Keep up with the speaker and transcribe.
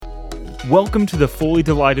Welcome to the Fully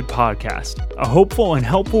Delighted Podcast, a hopeful and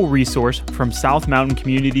helpful resource from South Mountain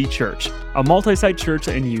Community Church, a multi-site church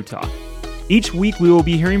in Utah. Each week we will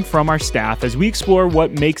be hearing from our staff as we explore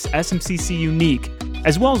what makes SMCC unique,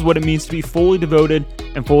 as well as what it means to be fully devoted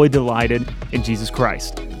and fully delighted in Jesus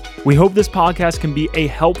Christ. We hope this podcast can be a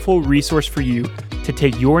helpful resource for you to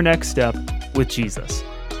take your next step with Jesus.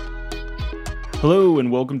 Hello,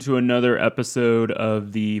 and welcome to another episode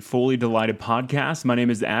of the Fully Delighted Podcast. My name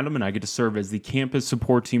is Adam, and I get to serve as the Campus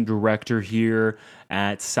Support Team Director here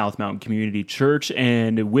at South Mountain Community Church.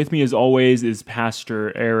 And with me, as always, is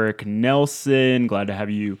Pastor Eric Nelson. Glad to have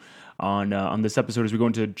you on this episode as we go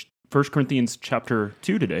into 1 Corinthians chapter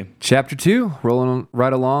 2 today. Chapter 2, rolling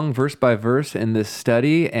right along verse by verse in this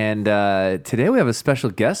study. And today we have a special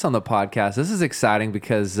guest on the podcast. This is exciting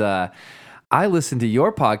because I listened to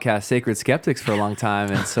your podcast, Sacred Skeptics, for a long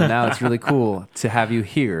time, and so now it's really cool to have you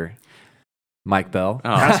here, Mike Bell. Oh.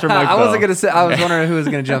 Pastor Mike Bell. I wasn't going to say, I was wondering who was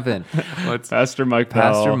going to jump in. Pastor Mike Bell.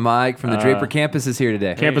 Pastor Mike from the Draper campus is here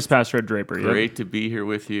today. Campus pastor at Draper. Great to be here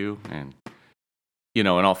with you. And, you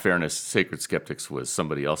know, in all fairness, Sacred Skeptics was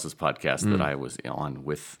somebody else's podcast that I was on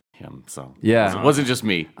with him. So yeah, it wasn't just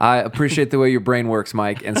me. I appreciate the way your brain works,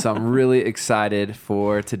 Mike, and so I'm really excited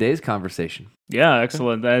for today's conversation. Yeah,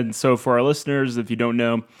 excellent. And so for our listeners, if you don't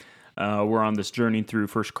know, we're on this journey through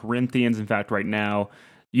 1 Corinthians. In fact, right now,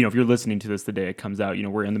 you know, if you're listening to this the day it comes out, you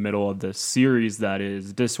know, we're in the middle of this series that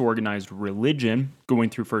is Disorganized Religion, going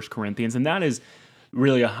through 1 Corinthians, and that is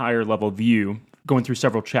really a higher level view, going through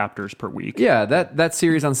several chapters per week. Yeah, that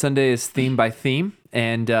series on Sunday is theme by theme,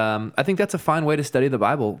 and I think that's a fine way to study the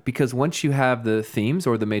Bible, because once you have the themes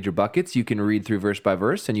or the major buckets, you can read through verse by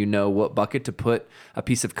verse, and you know what bucket to put a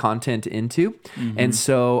piece of content into. Mm-hmm. And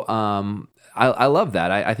so I love that.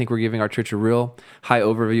 I think we're giving our church a real high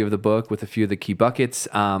overview of the book with a few of the key buckets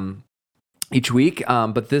each week,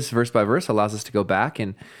 but this verse by verse allows us to go back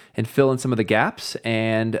and fill in some of the gaps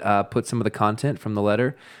and put some of the content from the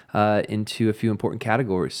letter into a few important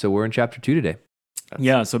categories. So we're in chapter 2 today.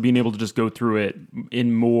 Yeah, so being able to just go through it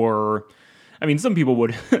in more, I mean, some people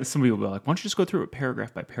would be like, why don't you just go through it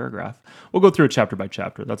paragraph by paragraph? We'll go through it chapter by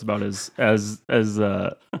chapter. That's about as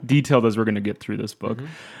detailed as we're going to get through this book.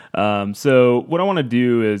 Mm-hmm. So what I want to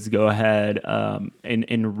do is go ahead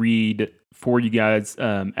and read for you guys.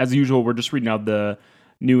 As usual, we're just reading out the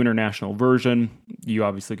New International Version. You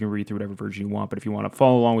obviously can read through whatever version you want, but if you want to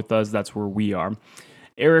follow along with us, that's where we are.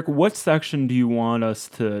 Eric, what section do you want us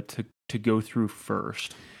to go through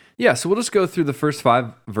first? Yeah, so we'll just go through the first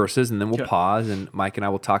 5 verses, and then we'll pause, and Mike and I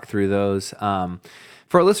will talk through those.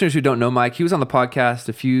 For our listeners who don't know Mike, he was on the podcast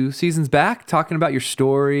a few seasons back talking about your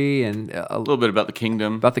story and a little bit about the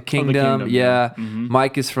kingdom. Yeah. Mm-hmm.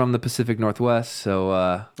 Mike is from the Pacific Northwest,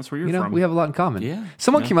 so that's where you're from. We have a lot in common. Yeah.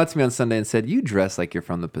 Someone came up to me on Sunday and said, "You dress like you're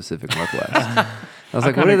from the Pacific Northwest." I was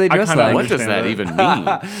like, what do they dress like? What does that even mean?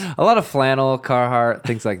 A lot of flannel, Carhartt,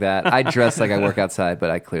 things like that. I dress like I work outside, but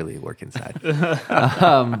I clearly work inside.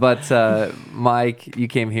 But Mike, you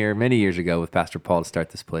came here many years ago with Pastor Paul to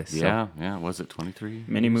start this place. Yeah. Was it 23?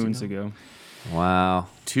 Many moons ago. Wow.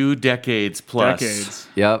 2 decades plus.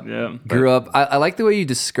 Yep. Yeah. Grew up. I like the way you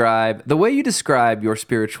describe your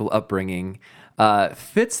spiritual upbringing.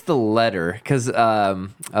 Fits the letter because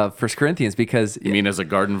of 1 Corinthians, because you mean as a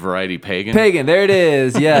garden variety pagan? Pagan, there it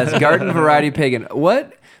is. Yes, garden variety pagan.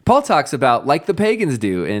 What Paul talks about, like the pagans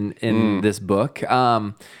do in this book.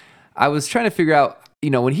 I was trying to figure out, you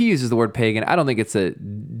know, when he uses the word pagan, I don't think it's a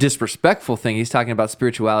disrespectful thing. He's talking about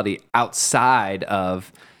spirituality outside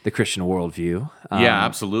of the Christian worldview. Yeah,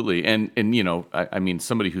 absolutely. And you know, I mean,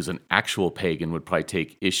 somebody who's an actual pagan would probably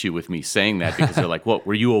take issue with me saying that, because they're like, what,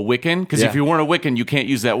 were you a Wiccan? Because if you weren't a Wiccan, you can't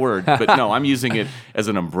use that word. But no, I'm using it as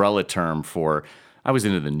an umbrella term for, I was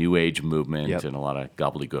into the New Age movement and a lot of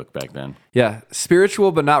gobbledygook back then. Yeah.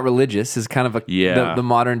 Spiritual but not religious is kind of the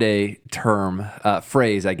modern day term,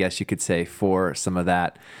 phrase, I guess you could say, for some of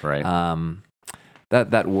that. Right.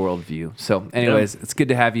 That worldview. So anyways, it's good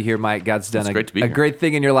to have you here, Mike. God's done a great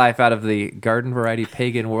thing in your life out of the garden variety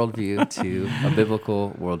pagan worldview to a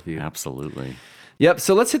biblical worldview. Absolutely. Yep.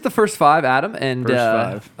 So let's hit the first 5, Adam, and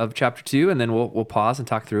Verse 5. Of chapter 2, and then we'll pause and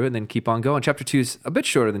talk through it, and then keep on going. Chapter 2 is a bit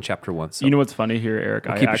shorter than chapter 1. So you know what's funny here, Eric?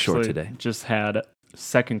 We'll keep it short today. Just had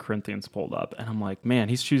 2 Corinthians pulled up, and I'm like, man,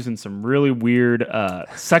 he's choosing some really weird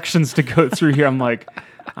sections to go through here. I'm like,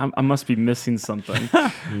 I must be missing something.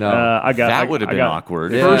 No, that would have been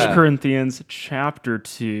awkward. 1 Corinthians chapter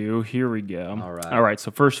 2. Here we go. All right.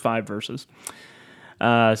 So first 5 verses.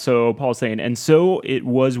 So Paul's saying, "And so it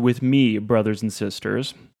was with me, brothers and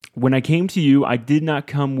sisters. When I came to you, I did not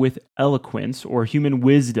come with eloquence or human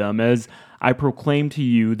wisdom, as I proclaimed to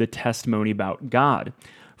you the testimony about God.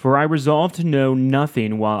 For I resolved to know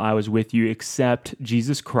nothing while I was with you except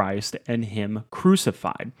Jesus Christ and him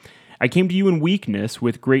crucified. I came to you in weakness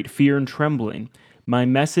with great fear and trembling. My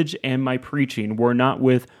message and my preaching were not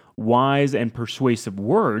with wise and persuasive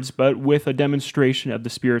words, but with a demonstration of the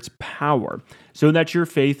Spirit's power, so that your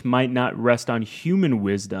faith might not rest on human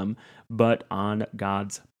wisdom, but on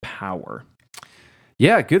God's power.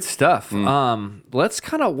 Yeah, good stuff. Let's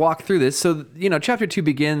kind of walk through this. So, chapter 2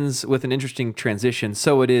 begins with an interesting transition.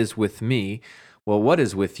 So it is with me. Well, what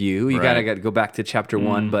is with you? You Right. got to go back to chapter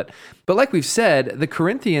 1. But like we've said, the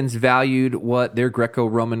Corinthians valued what their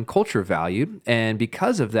Greco-Roman culture valued. And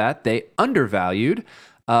because of that, they undervalued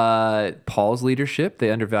Paul's leadership. They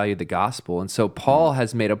undervalued the gospel. And so Paul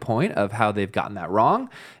has made a point of how they've gotten that wrong.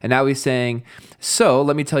 And now he's saying, so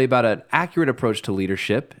let me tell you about an accurate approach to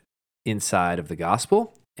leadership inside of the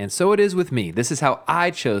gospel. And so it is with me. This is how I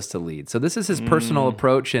chose to lead. So this is his personal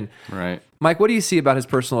approach. And Right. Mike, what do you see about his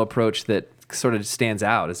personal approach that sort of stands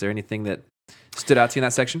out? Is there anything that stood out to you in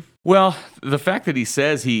that section? Well, the fact that he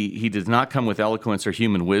says he does not come with eloquence or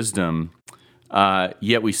human wisdom,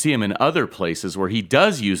 yet we see him in other places where he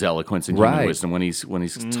does use eloquence and human Right. wisdom when he's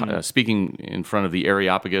speaking in front of the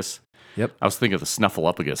Areopagus. Yep. I was thinking of the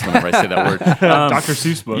Snuffleupagus whenever I say that word. Dr.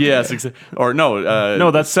 Seuss book. Yes, or no.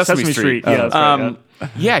 No, that's Sesame Street. Yeah, that's right,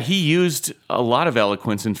 Yeah, he used a lot of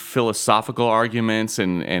eloquence in philosophical arguments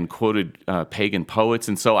and quoted pagan poets,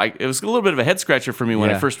 and so it was a little bit of a head scratcher for me when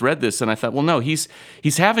I Yeah. first read this, and I thought, well, no, he's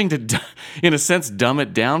having to, in a sense, dumb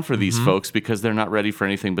it down for these folks because they're not ready for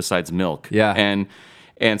anything besides milk. Yeah.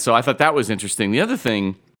 and so I thought that was interesting. The other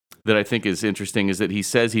thing that I think is interesting is that he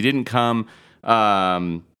says he didn't come.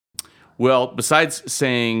 Well, besides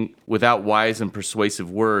saying without wise and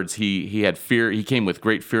persuasive words, he had fear. He came with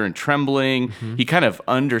great fear and trembling. He kind of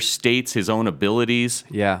understates his own abilities.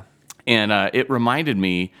 Yeah. And it reminded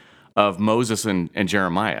me of Moses and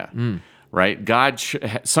Jeremiah, right?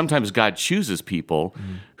 Sometimes God chooses people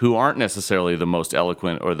who aren't necessarily the most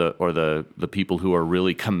eloquent or the people who are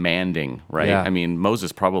really commanding, right? Yeah. I mean,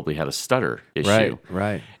 Moses probably had a stutter issue.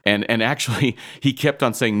 Right. And actually, he kept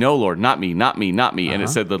on saying, "No, Lord, not me, not me, not me." And it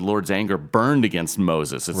said the Lord's anger burned against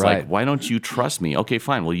Moses. It's Right. like, why don't you trust me? Okay,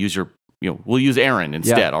 fine. We'll use we'll use Aaron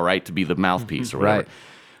instead. All right, to be the mouthpiece or whatever.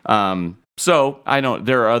 Right. So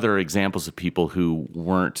there are other examples of people who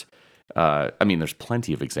weren't. There's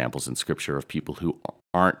plenty of examples in Scripture of people who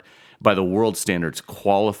aren't, by the world standards,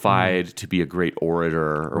 qualified to be a great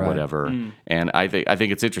orator or Right. whatever. And I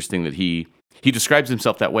think it's interesting that he describes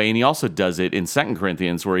himself that way, and he also does it in 2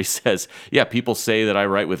 Corinthians, where he says, "Yeah, people say that I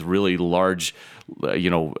write with really large,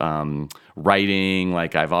 writing.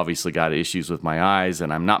 Like I've obviously got issues with my eyes,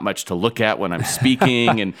 and I'm not much to look at when I'm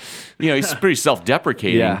speaking." And he's pretty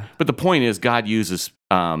self-deprecating. Yeah. But the point is, God uses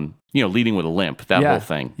leading with a limp. That whole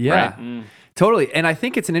thing. Yeah. Right? Totally. And I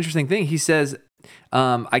think it's an interesting thing. He says,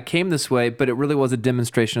 I came this way, but it really was a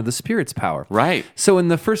demonstration of the Spirit's power. Right. So in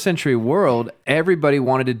the first century world, everybody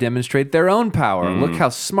wanted to demonstrate their own power. Look how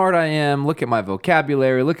smart I am. Look at my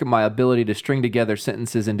vocabulary. Look at my ability to string together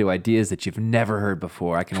sentences into ideas that you've never heard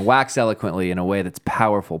before. I can wax eloquently in a way that's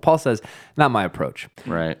powerful. Paul says, not my approach.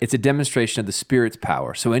 Right. It's a demonstration of the Spirit's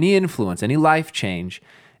power. So any influence, any life change,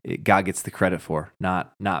 God gets the credit for,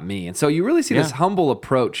 not me. And so you really see this humble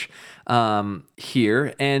approach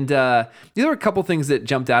here. And there were a couple things that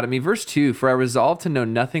jumped out at me. Verse 2, "For I resolved to know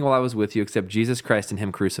nothing while I was with you except Jesus Christ and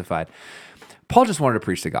him crucified." Paul just wanted to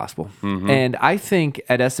preach the gospel. And I think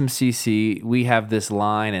at SMCC, we have this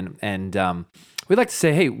line, and we like to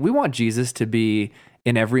say, hey, we want Jesus to be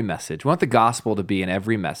in every message. We want the gospel to be in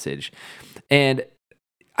every message. And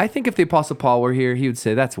I think if the Apostle Paul were here, he would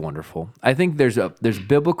say, that's wonderful. I think there's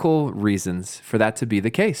biblical reasons for that to be the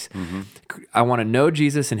case. I want to know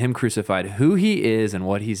Jesus and him crucified. Who he is and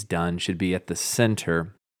what he's done should be at the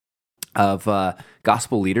center of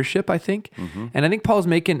gospel leadership, I think. And I think Paul's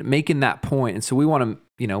making that point. And so we want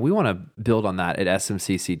to build on that at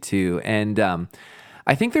SMCC too. And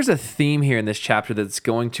I think there's a theme here in this chapter that's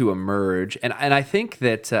going to emerge. And I think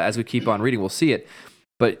that as we keep on reading, we'll see it.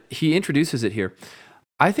 But he introduces it here.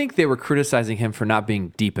 I think they were criticizing him for not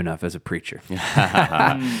being deep enough as a preacher.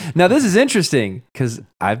 Now, this is interesting because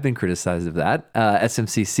I've been criticized of that.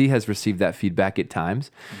 SMCC has received that feedback at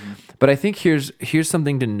times. But I think here's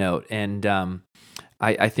something to note. And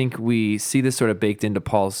I think we see this sort of baked into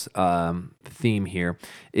Paul's theme here,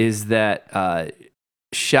 is that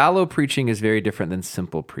shallow preaching is very different than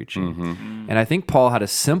simple preaching. And I think Paul had a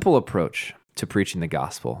simple approach to preaching the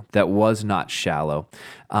gospel that was not shallow.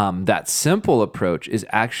 That simple approach is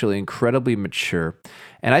actually incredibly mature.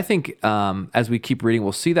 And I think as we keep reading,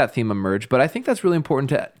 we'll see that theme emerge. But I think that's really important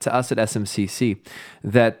to us at SMCC,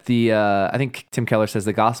 that I think Tim Keller says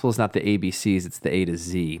the gospel is not the ABCs, it's the A to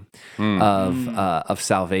Z of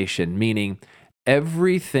salvation, meaning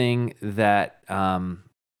everything that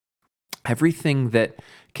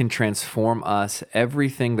can transform us,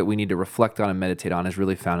 everything that we need to reflect on and meditate on is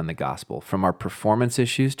really found in the gospel. From our performance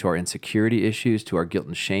issues, to our insecurity issues, to our guilt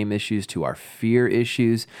and shame issues, to our fear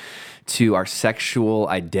issues, to our sexual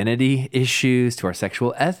identity issues, to our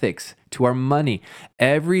sexual ethics, to our money.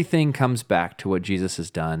 Everything comes back to what Jesus has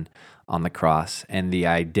done on the cross and the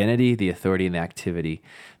identity, the authority, and the activity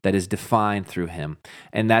that is defined through him.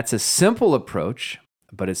 And that's a simple approach,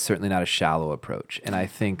 but it's certainly not a shallow approach. And I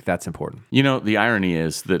think that's important. You know, the irony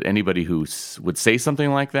is that anybody who would say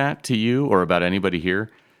something like that to you or about anybody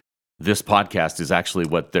here, this podcast is actually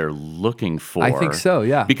what they're looking for. I think so,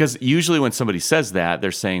 yeah. Because usually when somebody says that,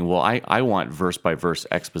 they're saying, well, I want verse-by-verse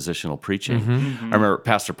expositional preaching. I remember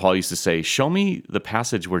Pastor Paul used to say, show me the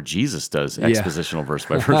passage where Jesus does expositional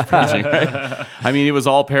verse-by-verse preaching. Right? I mean, it was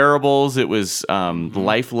all parables. It was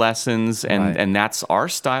life lessons, and that's our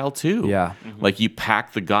style too. Yeah. Like you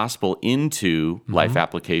pack the gospel into life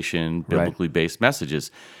application, biblically based messages.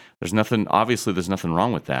 There's nothing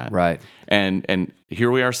wrong with that. Right. And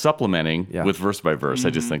here we are supplementing with verse by verse.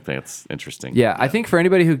 I just think that's interesting. Yeah, I think for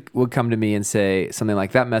anybody who would come to me and say something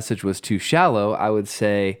like that message was too shallow, I would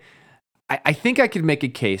say, I think I could make a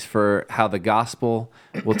case for how the gospel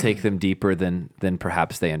will take them deeper than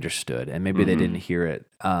perhaps they understood. And maybe they didn't hear it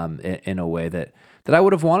in a way that I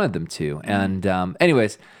would have wanted them to. And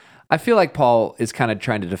anyways, I feel like Paul is kind of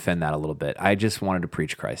trying to defend that a little bit. I just wanted to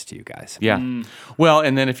preach Christ to you guys. Yeah. Well,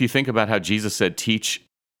 and then if you think about how Jesus said, teach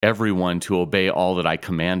everyone to obey all that I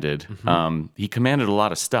commanded, he commanded a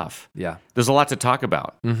lot of stuff. Yeah. There's a lot to talk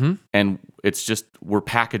about. And it's just, we're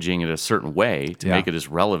packaging it a certain way to make it as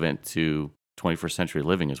relevant to 21st century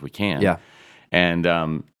living as we can. Yeah. And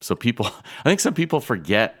so I think some people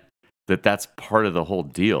forget that that's part of the whole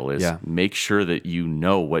deal is make sure that you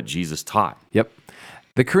know what Jesus taught. Yep.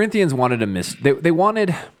 The Corinthians wanted they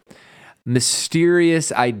wanted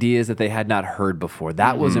mysterious ideas that they had not heard before.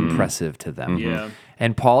 That was impressive to them. Yeah.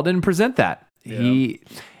 And Paul didn't present that. Yeah.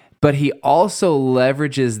 But he also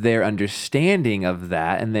leverages their understanding of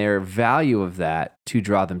that and their value of that to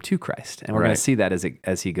draw them to Christ. And we're going to see that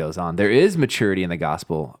as he goes on. There is maturity in the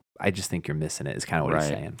gospel. I just think you're missing it, is kind of what he's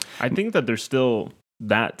saying. I think that there's still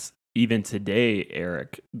that, even today,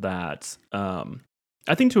 Eric, that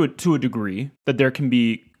I think to a degree that there can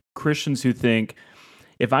be Christians who think,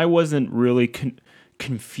 if I wasn't really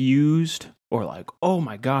confused or like, oh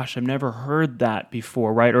my gosh, I've never heard that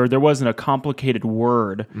before, right? Or there wasn't a complicated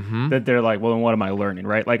word that they're like, well, then what am I learning,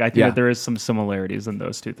 right? Like I think that there is some similarities in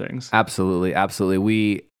those two things. Absolutely,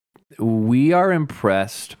 absolutely. We are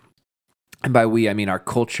impressed, and by we I mean our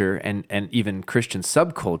culture and even Christian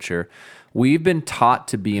subculture. We've been taught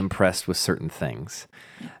to be impressed with certain things,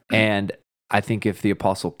 and I think if the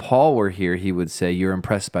Apostle Paul were here, he would say, you're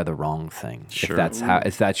impressed by the wrong thing. Sure.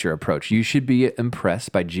 If that's your approach. You should be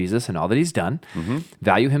impressed by Jesus and all that he's done,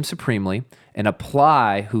 value him supremely, and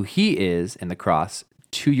apply who he is in the cross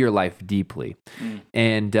to your life deeply.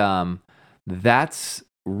 And that's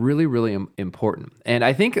really, really important. And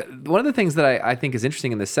I think one of the things that I think is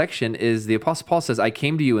interesting in this section is the Apostle Paul says, I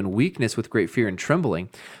came to you in weakness with great fear and trembling.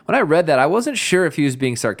 When I read that, I wasn't sure if he was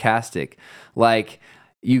being sarcastic. Like,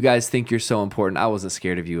 you guys think you're so important. I wasn't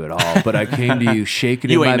scared of you at all, but I came to you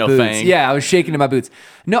shaking in my boots. Thing. Yeah, I was shaking in my boots.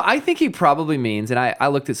 No, I think he probably means, and I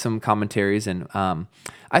looked at some commentaries, and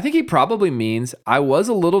I think he probably means I was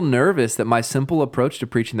a little nervous that my simple approach to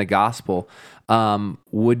preaching the gospel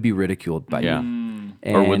would be ridiculed by you.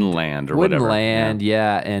 Or wouldn't land or whatever. Wouldn't land,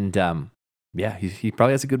 yeah. And he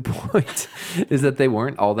probably has a good point, is that they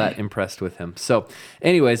weren't all that impressed with him. So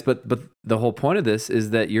anyways, but the whole point of this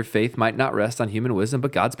is that your faith might not rest on human wisdom,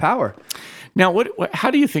 but God's power. Now,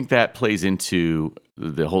 how do you think that plays into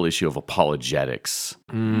the whole issue of apologetics?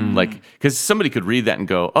 Like, because somebody could read that and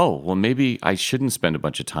go, oh, well, maybe I shouldn't spend a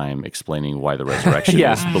bunch of time explaining why the resurrection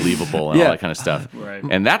is believable and all that kind of stuff. Right.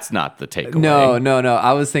 And that's not the takeaway. No.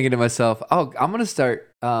 I was thinking to myself, oh, I'm going to start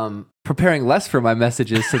preparing less for my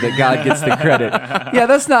messages so that God gets the credit. Yeah,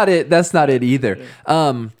 that's not it. That's not it either.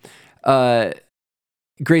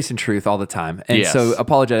 Grace and truth all the time. And so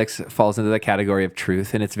apologetics falls into the category of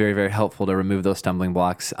truth, and it's very, very helpful to remove those stumbling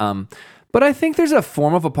blocks. But I think there's a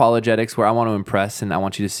form of apologetics where I want to impress and I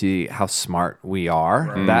want you to see how smart we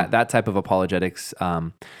are. Right. That type of apologetics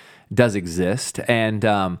does exist. And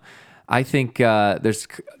I think there's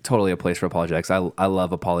totally a place for apologetics. I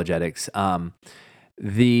love apologetics.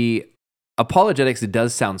 The apologetics, it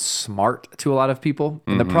does sound smart to a lot of people.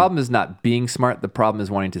 And the problem is not being smart. The problem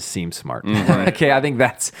is wanting to seem smart. Okay, I think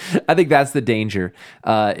that's the danger.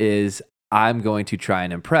 Is I'm going to try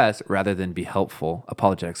and impress rather than be helpful.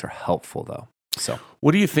 Apologetics are helpful though. So,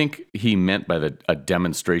 what do you think he meant by a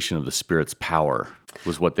demonstration of the Spirit's power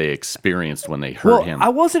was what they experienced when they heard him? I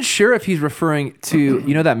wasn't sure if he's referring to,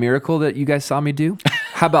 that miracle that you guys saw me do?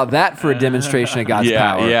 How about that for a demonstration of God's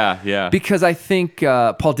power? Yeah. Because I think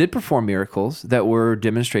Paul did perform miracles that were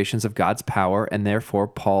demonstrations of God's power and therefore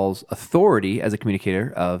Paul's authority as a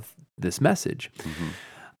communicator of this message.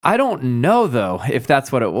 I don't know, though, if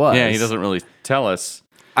that's what it was. Yeah, he doesn't really tell us.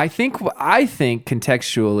 I think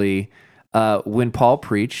contextually, when Paul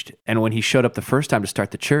preached and when he showed up the first time to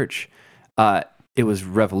start the church, it was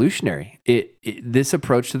revolutionary. This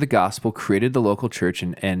approach to the gospel created the local church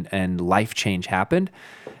and life change happened.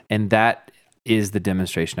 And that is the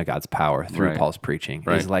demonstration of God's power through Paul's preaching.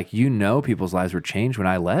 Right. Is like, people's lives were changed when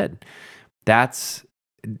I led.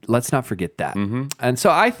 Let's not forget that. And so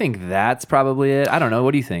I think that's probably it. I don't know.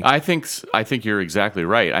 What do you think? I think you're exactly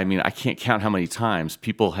right. I mean, I can't count how many times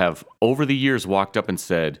people have over the years walked up and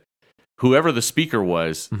said, whoever the speaker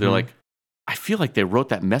was, they're like, I feel like they wrote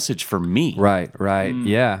that message for me. Right.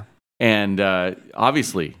 Yeah. And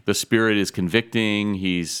obviously, the Spirit is convicting.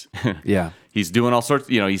 He's he's doing all sorts.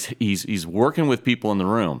 He's working with people in the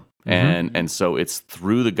room, and so it's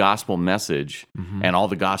through the gospel message and all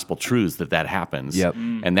the gospel truths that happens. Yep.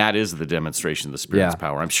 And that is the demonstration of the Spirit's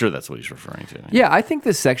power. I'm sure that's what he's referring to. Yeah, I think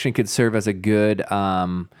this section could serve as a good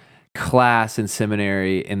class in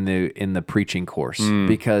seminary in the preaching course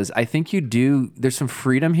because I think there's some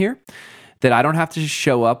freedom here that I don't have to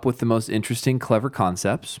show up with the most interesting, clever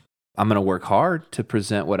concepts. I'm going to work hard to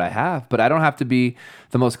present what I have, but I don't have to be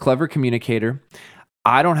the most clever communicator.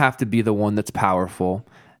 I don't have to be the one that's powerful.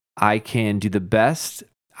 I can do the best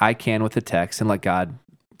I can with the text and let God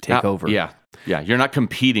take over. Yeah. You're not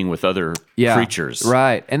competing with other preachers.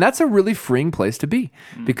 Right. And that's a really freeing place to be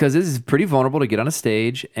because it is pretty vulnerable to get on a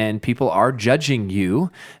stage and people are judging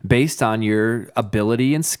you based on your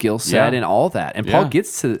ability and skill set and all that. And Paul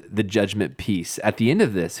gets to the judgment piece at the end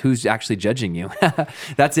of this. Who's actually judging you?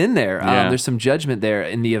 That's in there. There's some judgment there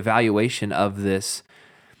in the evaluation of this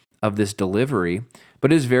delivery.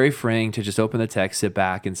 But it is very freeing to just open the text, sit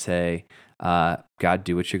back and say, God,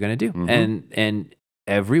 do what you're going to do. And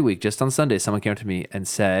every week, just on Sunday, someone came up to me and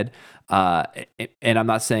said, and I'm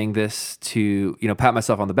not saying this to, pat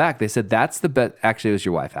myself on the back. They said, that's the best. Actually, it was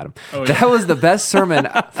your wife, Adam. Oh, yeah. That was the best sermon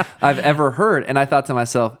I've ever heard. And I thought to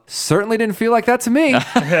myself, certainly didn't feel like that to me.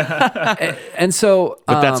 and so,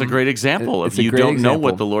 but that's a great example of you don't know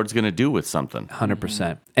what the Lord's going to do with something.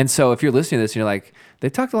 100%. And so if you're listening to this and you're like, they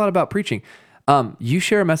talked a lot about preaching. You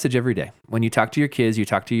share a message every day. When you talk to your kids, you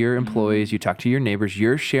talk to your employees, you talk to your neighbors,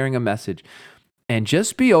 you're sharing a message. And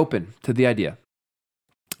just be open to the idea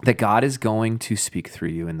that God is going to speak through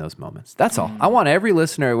you in those moments. That's all. I want every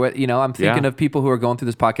listener, I'm thinking of people who are going through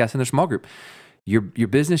this podcast in their small group, your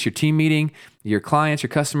business, your team meeting, your clients, your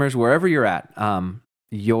customers, wherever you're at,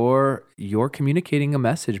 you're communicating a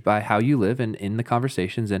message by how you live and in the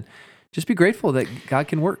conversations, and just be grateful that God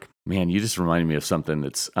can work. Man, you just reminded me of something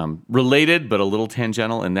that's related but a little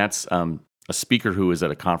tangential, and that's a speaker who was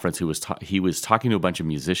at a conference he was talking to a bunch of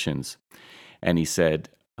musicians. And he said,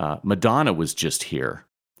 Madonna was just here.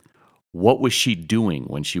 What was she doing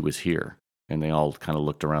when she was here? And they all kind of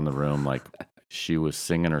looked around the room like she was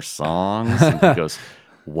singing her songs. And he goes,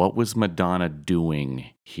 what was Madonna doing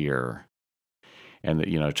here? And,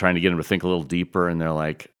 trying to get them to think a little deeper. And they're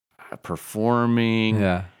like, performing.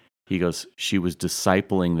 Yeah. He goes, she was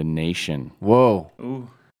discipling the nation. Whoa.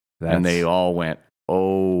 Ooh. And they all went,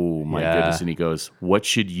 oh my goodness. And he goes, what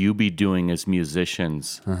should you be doing as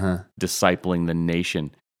musicians? Discipling the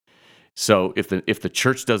nation. So if the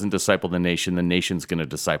church doesn't disciple the nation's going to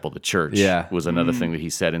disciple the church, was another thing that he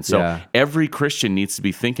said. And so every Christian needs to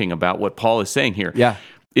be thinking about what Paul is saying here. Yeah.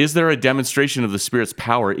 Is there a demonstration of the Spirit's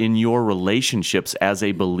power in your relationships as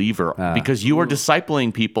a believer? Because you are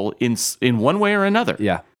discipling people in one way or another.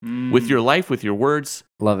 Yeah. With your life, with your words.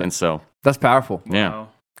 Love it. And so. That's powerful. Yeah. Wow.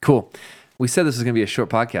 Cool. We said this was going to be a short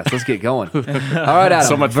podcast. Let's get going. All right, Adam.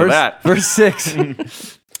 So much for that. Verse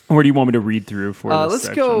 6. Where do you want me to read through for this let's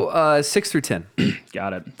section? go 6 through 10.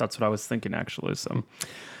 Got it. That's what I was thinking, actually. So,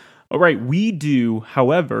 all right. We do,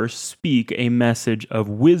 however, speak a message of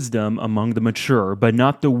wisdom among the mature, but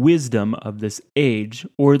not the wisdom of this age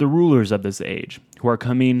or the rulers of this age, who are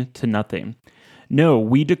coming to nothing. No,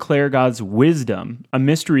 we declare God's wisdom, a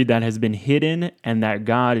mystery that has been hidden and that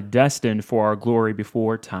God destined for our glory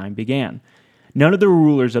before time began. None of the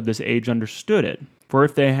rulers of this age understood it, for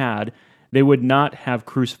if they had, they would not have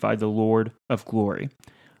crucified the Lord of glory.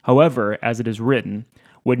 However, as it is written,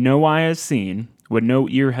 what no eye has seen, what no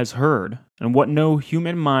ear has heard, and what no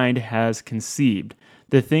human mind has conceived,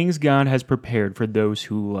 the things God has prepared for those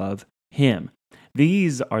who love Him.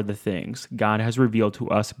 These are the things God has revealed to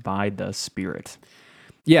us by the Spirit.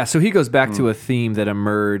 Yeah, so he goes back to a theme that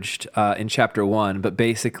emerged in chapter 1, but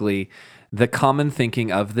basically the common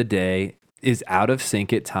thinking of the day is out of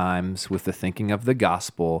sync at times with the thinking of the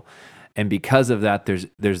gospel, and because of that,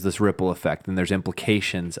 there's this ripple effect, and there's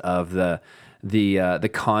implications of the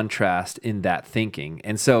contrast in that thinking.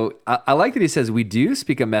 And so I like that he says, we do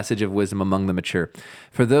speak a message of wisdom among the mature.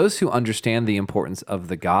 For those who understand the importance of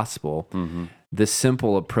the gospel, the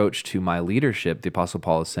simple approach to my leadership, the Apostle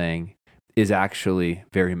Paul is saying, is actually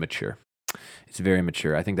very mature. It's very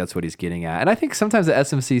mature. I think that's what he's getting at. And I think sometimes at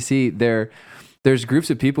SMCC, there's groups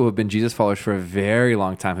of people who have been Jesus followers for a very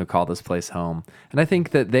long time who call this place home. And I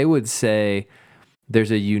think that they would say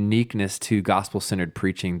there's a uniqueness to gospel-centered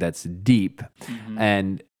preaching that's deep,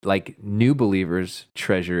 and like new believers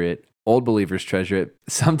treasure it, old believers treasure it.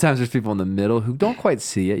 Sometimes there's people in the middle who don't quite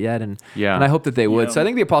see it yet, and I hope that they would. Yeah. So I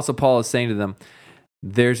think the Apostle Paul is saying to them,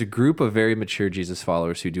 there's a group of very mature Jesus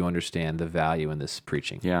followers who do understand the value in this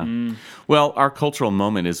preaching. Yeah. Well, our cultural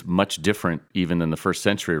moment is much different even than the first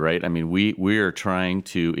century, right? I mean, we are trying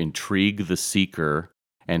to intrigue the seeker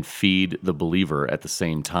and feed the believer at the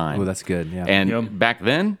same time. Oh, that's good. Yeah. And back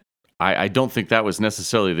then, I don't think that was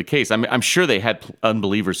necessarily the case. I mean, I'm sure they had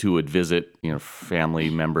unbelievers who would visit, family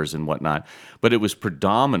members and whatnot, but it was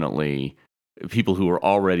predominantly people who were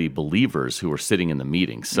already believers who were sitting in the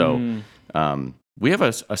meeting. So we have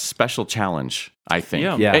a special challenge, I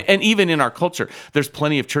think. Yeah. And even in our culture, there's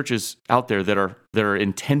plenty of churches out there that are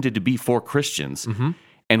intended to be for Christians.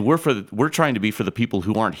 And we're trying to be for the people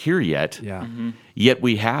who aren't here yet. Yeah. Yet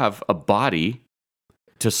we have a body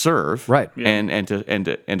to serve, Right. and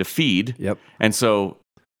to feed. Yep. And so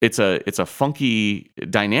it's a funky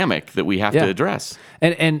dynamic that we have to address.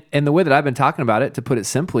 And the way that I've been talking about it, to put it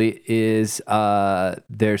simply, is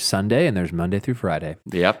there's Sunday and there's Monday through Friday.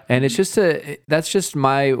 Yep. And it's that's just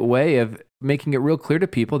my way of making it real clear to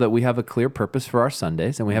people that we have a clear purpose for our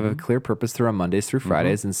Sundays, and we have a clear purpose through our Mondays through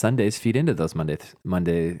Fridays, and Sundays feed into those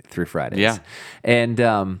Monday through Fridays. Yeah. And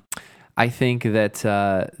I think that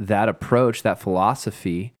that approach, that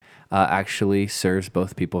philosophy, actually serves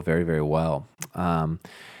both people very, very well.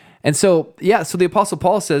 And so the Apostle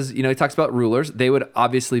Paul says, he talks about rulers. They would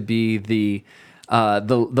obviously be the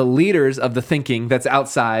leaders of the thinking that's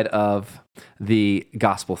outside of the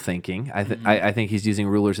gospel thinking. I think he's using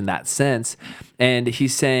rulers in that sense. And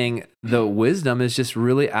he's saying the wisdom is just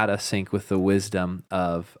really out of sync with the wisdom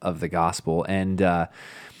of the gospel. And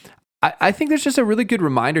I think there's just a really good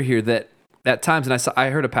reminder here that at times, and I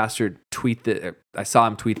heard a pastor tweet that, I saw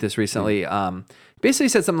him tweet this recently, basically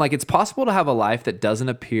said something like, it's possible to have a life that doesn't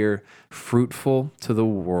appear fruitful to the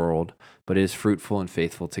world, but is fruitful and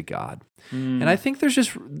faithful to God. And I think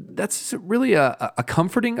that's really a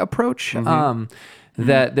comforting approach,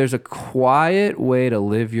 that there's a quiet way to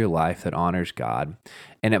live your life that honors God.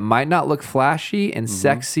 And it might not look flashy and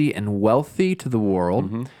sexy and wealthy to the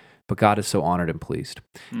world, but God is so honored and pleased.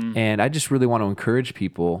 And I just really want to encourage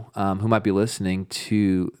people who might be listening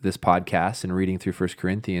to this podcast and reading through 1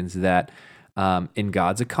 Corinthians that in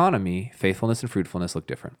God's economy, faithfulness and fruitfulness look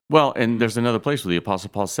different. Well, and there's another place where the Apostle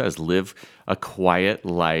Paul says, live a quiet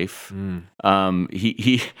life.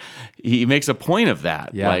 He makes a point of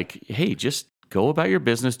that. Yeah. Like, hey, just go about your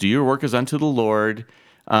business, do your work as unto the Lord,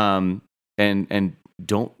 and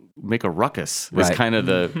don't make a ruckus. Is Right. kind of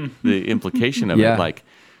the implication of Yeah. it. Like,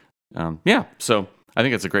 so I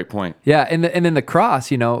think that's a great point. Yeah, and then the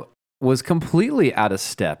cross, was completely out of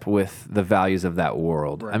step with the values of that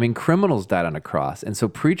world. Right. I mean, criminals died on a cross, and so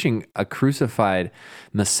preaching a crucified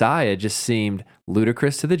Messiah just seemed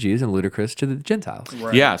ludicrous to the Jews and ludicrous to the Gentiles.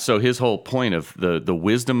 Right. Yeah, so his whole point of the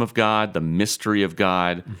wisdom of God, the mystery of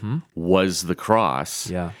God, was the cross.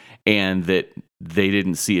 Yeah. And that they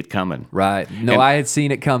didn't see it coming. Right. No, I had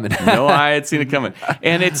seen it coming. No, I had seen it coming.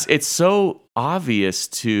 And it's so obvious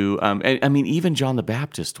to, I mean, even John the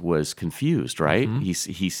Baptist was confused, right?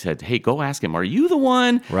 He said, hey, go ask him, are you the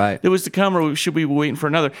one Right. that was to come, or should we be waiting for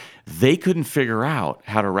another? They couldn't figure out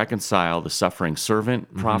how to reconcile the suffering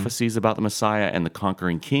servant prophecies about the Messiah and the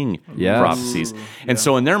conquering king Yes. prophecies. And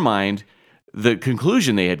so in their mind, the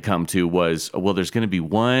conclusion they had come to was, well, there's going to be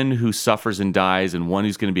one who suffers and dies and one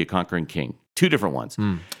who's going to be a conquering king. Two different ones.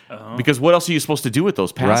 Because what else are you supposed to do with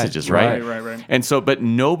those passages, right? Right. And so, but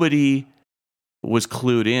nobody was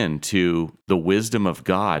clued in to the wisdom of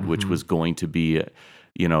God, which was going to be,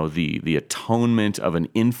 the atonement of an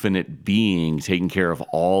infinite being taking care of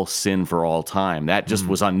all sin for all time. That just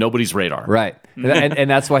was on nobody's radar. Right. And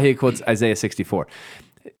that's why he quotes Isaiah 64.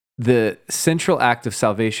 The central act of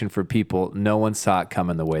salvation for people, no one saw it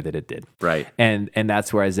coming the way that it did. Right. And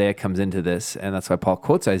that's where Isaiah comes into this, and that's why Paul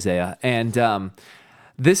quotes Isaiah. And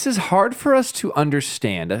this is hard for us to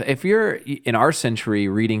understand. If you're in our century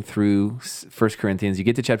reading through 1 Corinthians, you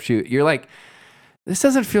get to chapter 2, you're like, this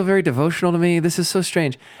doesn't feel very devotional to me. This is so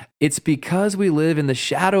strange. It's because we live in the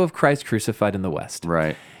shadow of Christ crucified in the West.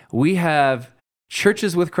 Right. We have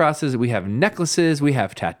churches with crosses, we have necklaces, we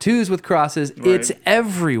have tattoos with crosses. Right. It's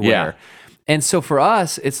everywhere. Yeah. And so for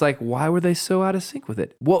us, it's like, why were they so out of sync with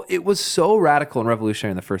it? Well, it was so radical and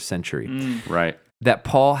revolutionary in the first century. Right. That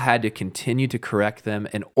Paul had to continue to correct them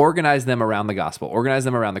and organize them around the gospel, organize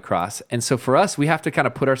them around the cross. And so for us, we have to kind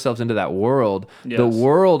of put ourselves into that world, the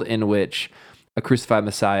world in which a crucified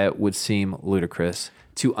Messiah would seem ludicrous,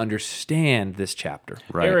 to understand this chapter.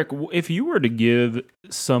 Right. Eric, if you were to give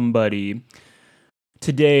somebody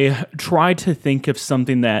today, try to think of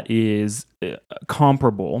something that is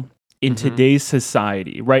comparable in today's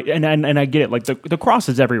society, right? And I get it. Like the cross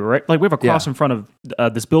is everywhere, right? Like we have a cross in front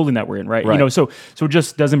of this building that we're in, right? So it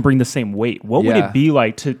just doesn't bring the same weight. What would it be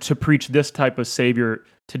like to preach this type of Savior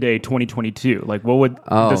today, 2022? Like what would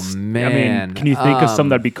man. Can you think of something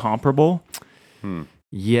that'd be comparable?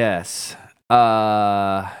 Yes.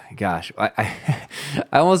 Gosh, I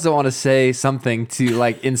almost don't want to say something to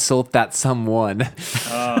like insult that someone.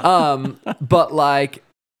 But like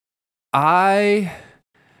I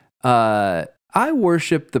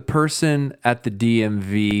worship the person at the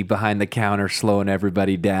DMV behind the counter slowing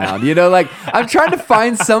everybody down. Like I'm trying to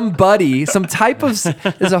find somebody, some type of. This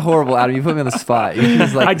is a horrible, Adam. You put me on the spot.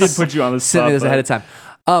 Like, I did put you on the spot. Send me this ahead of time.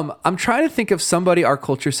 I'm trying to think of somebody our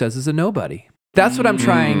culture says is a nobody. That's what I'm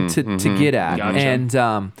trying to get at. Gotcha.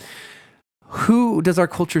 And who does our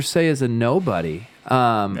culture say is a nobody?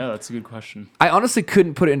 Yeah, that's a good question. I honestly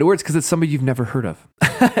couldn't put it into words because it's somebody you've never heard of.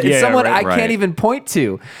 It's someone I can't even point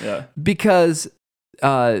to because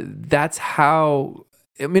that's how,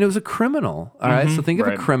 it was a criminal. All right. So think of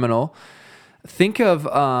a criminal. Think of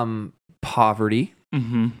poverty.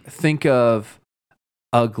 Think of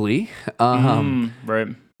ugly. Right.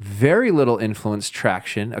 Very little influence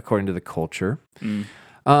traction according to the culture.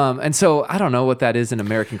 And so I don't know what that is in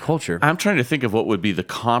American culture. I'm trying to think of what would be the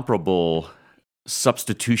comparable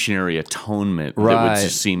substitutionary atonement that would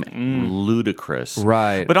just seem ludicrous.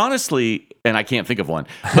 Right. But honestly, and I can't think of one,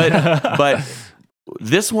 but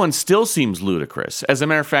this one still seems ludicrous. As a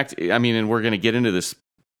matter of fact, and we're going to get into this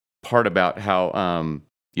part about how,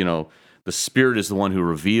 the Spirit is the one who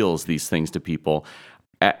reveals these things to people.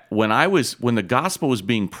 When the gospel was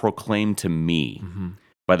being proclaimed to me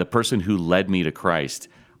by the person who led me to Christ,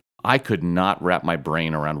 I could not wrap my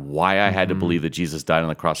brain around why I had to believe that Jesus died on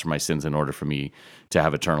the cross for my sins in order for me to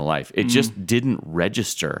have eternal life. It just didn't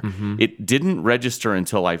register. It didn't register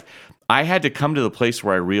until I had to come to the place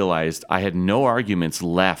where I realized I had no arguments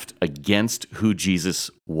left against who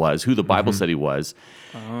Jesus was, who the Bible said he was,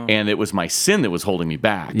 and it was my sin that was holding me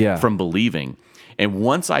back from believing. And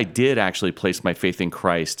once I did actually place my faith in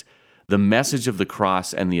Christ, the message of the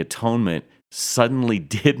cross and the atonement suddenly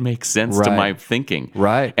did make sense to my thinking.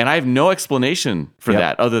 Right. And I have no explanation for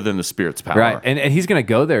that other than the Spirit's power. Right. And he's going to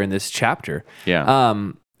go there in this chapter. Yeah.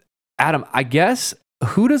 Adam, I guess,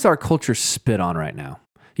 who does our culture spit on right now?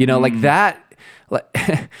 Like that.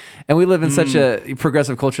 And we live in such a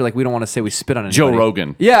progressive culture, like we don't want to say we spit on anybody. Joe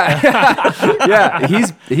Rogan. Yeah.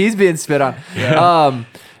 Yeah. He's being spit on. Yeah.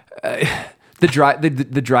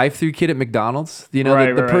 The drive-through kid at McDonald's, the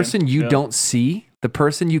person you don't see, the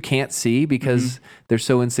person you can't see because they're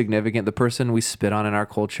so insignificant, the person we spit on in our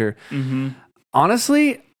culture.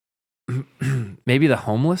 Honestly, maybe the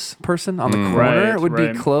homeless person on the corner would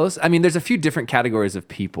be close. There's a few different categories of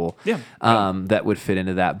people that would fit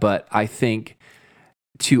into that. But I think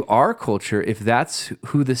to our culture, if that's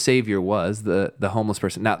who the Savior was, the homeless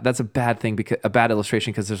person, now that's a bad thing, a bad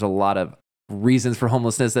illustration because there's a lot of reasons for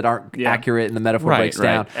homelessness that aren't accurate and the metaphor breaks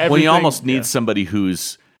down. Well, you almost need somebody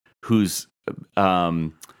whose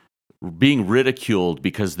being ridiculed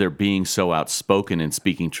because they're being so outspoken and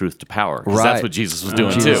speaking truth to power. 'Cause Right. that's what Jesus was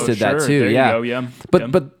doing Jesus too. did that Sure, too. there you Yeah. go, yeah.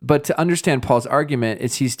 But to understand Paul's argument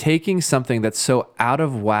is he's taking something that's so out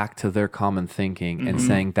of whack to their common thinking and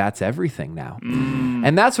saying that's everything now.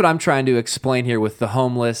 And that's what I'm trying to explain here with the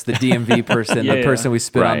homeless, the DMV person, the person we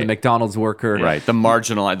spit on, the Right. McDonald's worker. Right. The most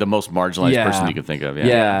marginalized person you can think of.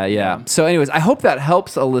 Yeah. So anyways, I hope that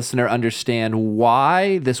helps a listener understand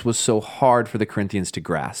why this was so hard for the Corinthians to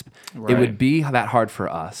grasp. It would be that hard for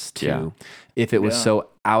us too if it was so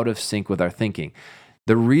out of sync with our thinking.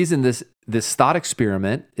 The reason this thought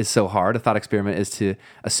experiment is so hard, a thought experiment is to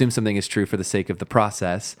assume something is true for the sake of the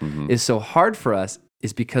process, is so hard for us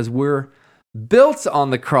is because we're built on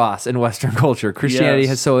the cross in Western culture. Christianity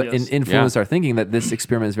has so influenced our thinking that this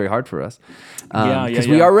experiment is very hard for us. Because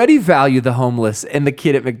we already value the homeless and the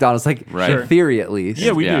kid at McDonald's, like in theory at least.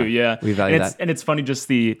 Yeah, we do. Yeah, we value that. And it's funny just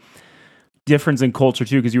the difference in culture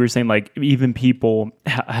too, because you were saying like even people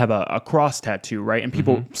have a cross tattoo, right? And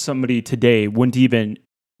people, somebody today wouldn't even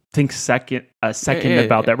think a second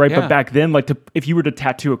about that, right? Yeah. But back then, like if you were to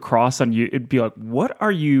tattoo a cross on you, it'd be like, what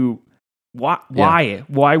are you? Why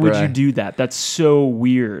would you do that? That's so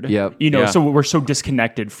weird. Yep. So we're so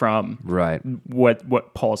disconnected from Right.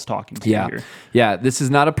 what Paul's talking to here. Yeah. This is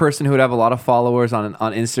not a person who would have a lot of followers on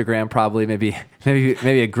Instagram, probably maybe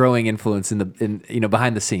a growing influence in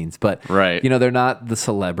behind the scenes, but Right. they're not the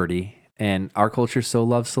celebrity, and our culture so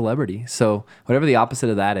loves celebrity. So whatever the opposite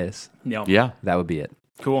of that is, Yeah. that would be it.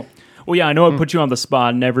 Cool. Well, yeah, I know I put you on the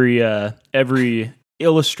spot, and every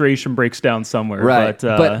illustration breaks down somewhere. Right.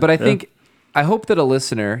 But I yeah. think I hope that a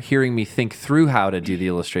listener hearing me think through how to do the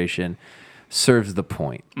illustration serves the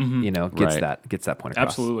point. Gets that point across.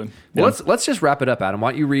 Absolutely. Well, let's just wrap it up, Adam.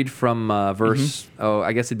 Why don't you read from verse? Oh,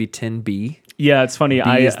 I guess it'd be 10b. Yeah, it's funny.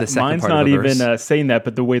 is the second Mine's part of not the even verse. saying that,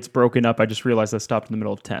 but the way it's broken up, I just realized I stopped in the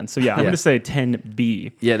middle of 10. So yeah, I'm going to say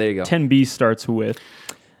 10b. Yeah, there you go. 10b starts with.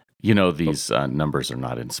 These numbers are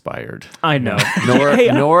not inspired. I know.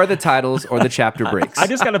 Nor the titles or the chapter breaks. I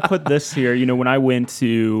just got to put this here. When I went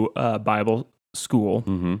to Bible school,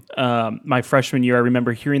 my freshman year, I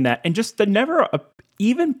remember hearing that, and just that never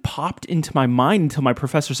even popped into my mind until my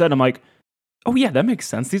professor said, I'm like, oh yeah, that makes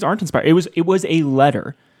sense. These aren't inspired. It was a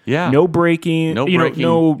letter. Yeah. No breaking.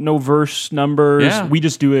 No verse numbers. Yeah. We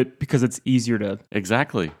just do it because it's easier to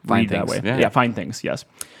Exactly. read Find that way. things. Yeah. Find things. Yes.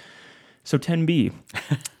 So 10b,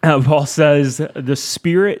 Paul says, the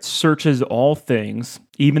Spirit searches all things,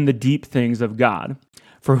 even the deep things of God.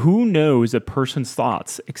 For who knows a person's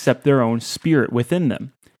thoughts except their own spirit within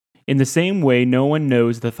them? In the same way, no one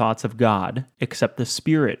knows the thoughts of God except the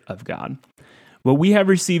Spirit of God. What we have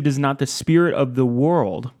received is not the spirit of the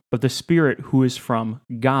world, but the Spirit who is from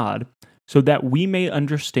God, so that we may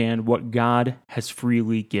understand what God has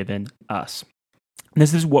freely given us.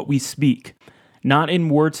 This is what we speak, not in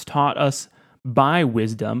words taught us by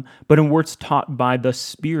wisdom, but in words taught by the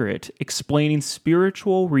Spirit, explaining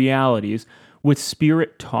spiritual realities with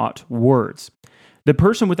Spirit-taught words. The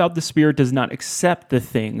person without the Spirit does not accept the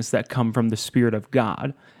things that come from the Spirit of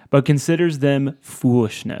God, but considers them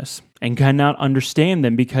foolishness and cannot understand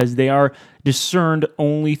them because they are discerned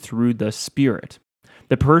only through the Spirit.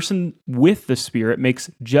 The person with the Spirit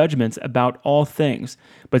makes judgments about all things,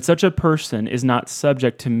 but such a person is not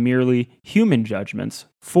subject to merely human judgments.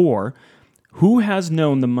 For who has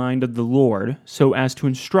known the mind of the Lord so as to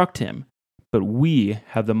instruct him? But we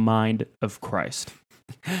have the mind of Christ.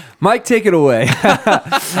 Mike, take it away.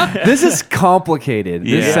 This is complicated.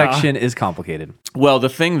 This Yeah. section is complicated. Well, the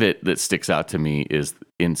thing that sticks out to me is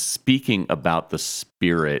in speaking about the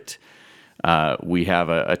Spirit, we have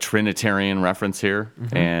a Trinitarian reference here.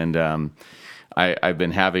 And I've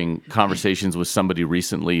been having conversations with somebody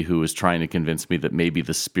recently who is trying to convince me that maybe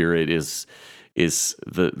the Spirit is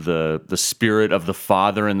the Spirit of the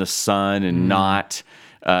Father and the Son and not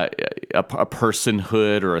a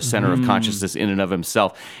personhood or a center of consciousness in and of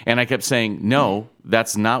himself. And I kept saying, no,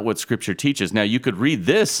 that's not what Scripture teaches. Now, you could read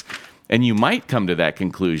this and you might come to that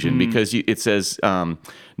conclusion because it says,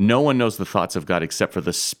 no one knows the thoughts of God except for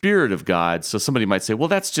the Spirit of God. So somebody might say, well,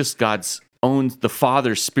 that's just God's own, the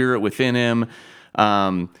Father's Spirit within him.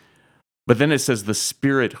 But then it says the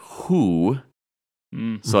Spirit who,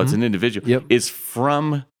 so it's an individual, is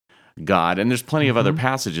from God. And there's plenty of other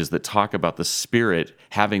passages that talk about the Spirit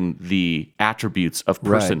having the attributes of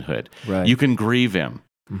personhood. Right. You can grieve him.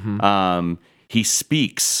 He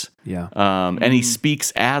speaks. Yeah. And he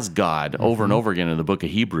speaks as God over and over again in the book of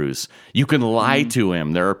Hebrews. You can lie to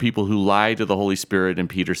him. There are people who lie to the Holy Spirit, and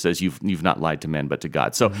Peter says you've not lied to men but to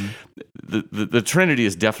God. So the Trinity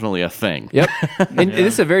is definitely a thing. Yep. And it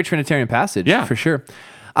is a very Trinitarian passage, for sure.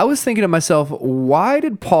 I was thinking to myself, why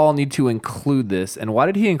did Paul need to include this, and why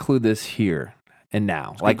did he include this here and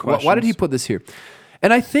now? Like, why did he put this here?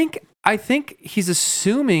 And I think he's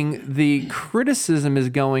assuming the criticism is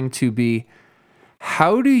going to be,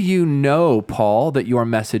 how do you know, Paul, that your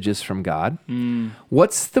message is from God?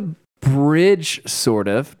 What's the bridge, sort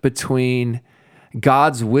of, between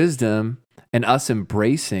God's wisdom and us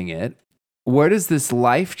embracing it? Where does this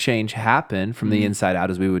life change happen from the inside out,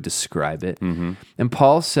 as we would describe it? And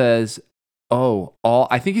Paul says,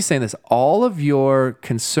 I think he's saying this, all of your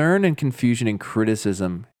concern and confusion and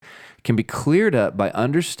criticism can be cleared up by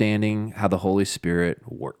understanding how the Holy Spirit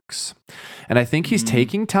works. And I think he's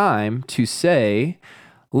taking time to say,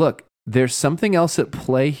 look, there's something else at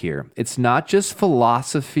play here. It's not just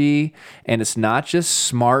philosophy, and it's not just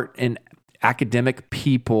smart and academic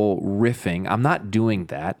people riffing. I'm not doing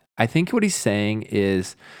that. I think what he's saying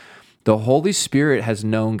is the Holy Spirit has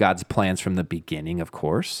known God's plans from the beginning, of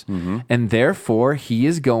course, and therefore he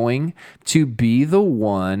is going to be the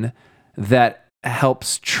one that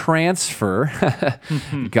helps transfer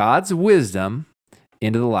God's wisdom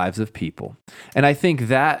into the lives of people. And I think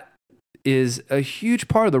that is a huge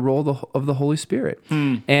part of the role of the Holy Spirit.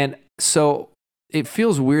 And so it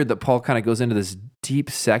feels weird that Paul kind of goes into this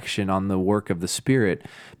deep section on the work of the Spirit,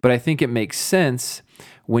 but I think it makes sense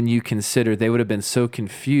when you consider they would have been so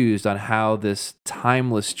confused on how this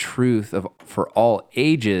timeless truth for all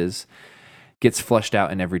ages gets fleshed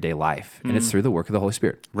out in everyday life. And it's through the work of the Holy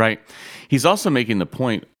Spirit. Right. He's also making the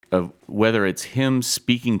point of whether it's him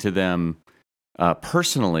speaking to them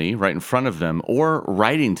personally, right in front of them, or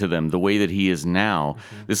writing to them the way that he is now.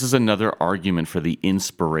 This is another argument for the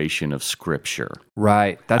inspiration of Scripture.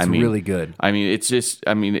 Right. That's really good.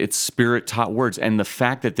 It's Spirit-taught words. And the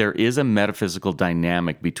fact that there is a metaphysical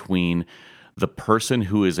dynamic between the person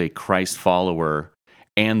who is a Christ follower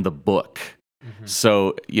and the book.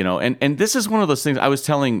 So, and this is one of those things I was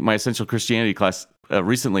telling my Essential Christianity class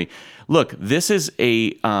recently. Look, this is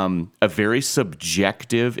a very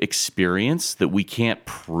subjective experience that we can't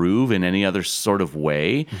prove in any other sort of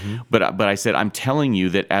way. But I said, I'm telling you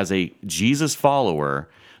that as a Jesus follower,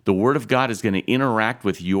 the Word of God is going to interact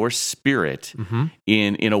with your spirit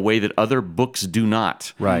in a way that other books do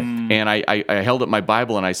not. Right. And I held up my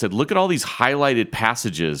Bible and I said, look at all these highlighted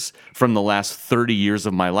passages from the last 30 years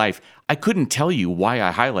of my life. I couldn't tell you why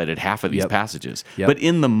I highlighted half of these passages. But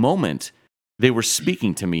in the moment, they were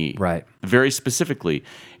speaking to me very specifically.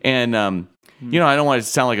 And, I don't want it to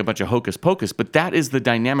sound like a bunch of hocus pocus, but that is the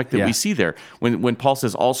dynamic that we see there. When Paul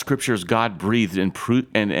says all Scripture is God-breathed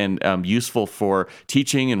and useful for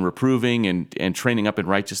teaching and reproving and training up in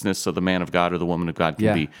righteousness so the man of God or the woman of God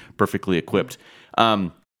can be perfectly equipped.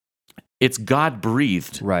 It's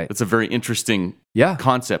God-breathed. Right. It's a very interesting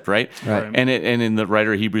concept, right? And in the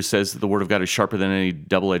writer of Hebrews says that the Word of God is sharper than any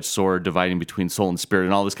double-edged sword, dividing between soul and spirit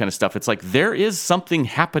and all this kind of stuff. It's like there is something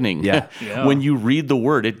happening when you read the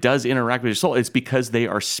Word. It does interact with your soul. It's because they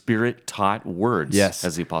are Spirit-taught words,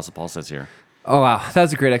 as the Apostle Paul says here. Oh, wow. That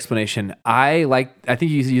was a great explanation. I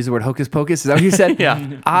think you used the word hocus pocus. Is that what you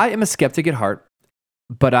said? I am a skeptic at heart,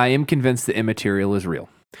 but I am convinced the immaterial is real.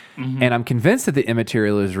 And I'm convinced that the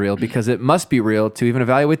immaterial is real because it must be real to even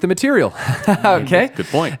evaluate the material. Okay? Good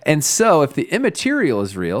point. And so if the immaterial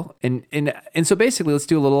is real, and so basically let's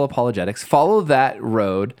do a little apologetics, follow that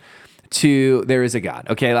road to there is a God.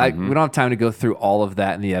 Okay? We don't have time to go through all of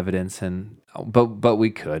that and the evidence, but we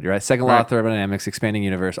could, right? Second law of thermodynamics, expanding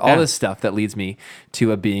universe, all this stuff that leads me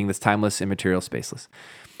to a being that's timeless, immaterial, spaceless.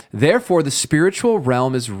 Therefore, the spiritual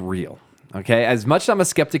realm is real. Okay, as much as I'm a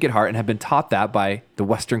skeptic at heart and have been taught that by the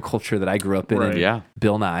Western culture that I grew up in, and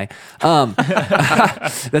Bill Nye,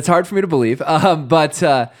 that's hard for me to believe. But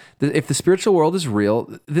if the spiritual world is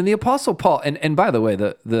real, then the Apostle Paul, and by the way,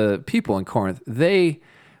 the people in Corinth, they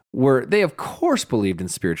of course believed in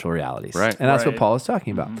spiritual realities, right? And that's what Paul is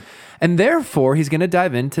talking about. And therefore, he's going to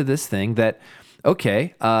dive into this thing that,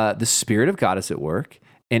 the Spirit of God is at work,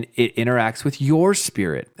 and it interacts with your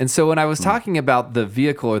spirit. And so when I was talking about the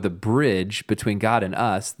vehicle or the bridge between God and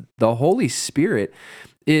us, the Holy Spirit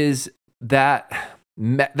is that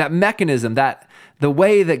mechanism, that the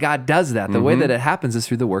way that God does that, the way that it happens is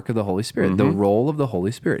through the work of the Holy Spirit. The role of the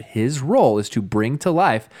Holy Spirit. His role is to bring to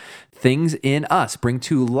life things in us, bring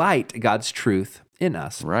to light God's truth in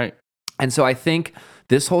us. Right. And so I think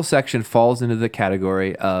this whole section falls into the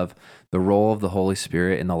category of the role of the Holy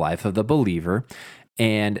Spirit in the life of the believer.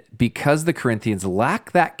 And because the Corinthians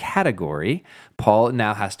lack that category, Paul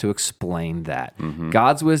now has to explain that.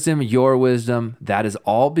 God's wisdom, your wisdom, that is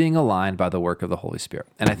all being aligned by the work of the Holy Spirit.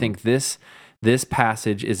 And I think this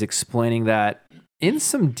passage is explaining that in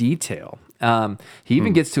some detail. He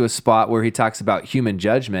even gets to a spot where he talks about human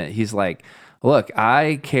judgment. He's like, look,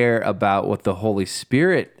 I care about what the Holy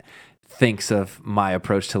Spirit thinks of my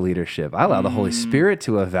approach to leadership. I allow the Holy Spirit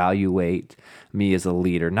to evaluate me as a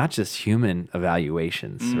leader, not just human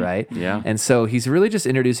evaluations, right? Yeah. And so he's really just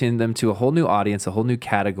introducing them to a whole new audience, a whole new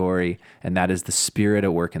category, and that is the Spirit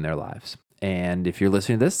at work in their lives. And if you're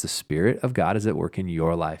listening to this, the Spirit of God is at work in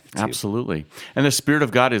your life too. Absolutely. And the Spirit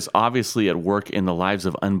of God is obviously at work in the lives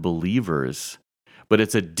of unbelievers, but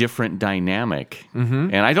it's a different dynamic.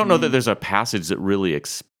 And I don't know that there's a passage that really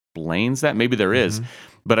explains that. Maybe there is.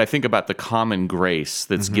 But I think about the common grace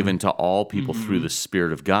that's given to all people through the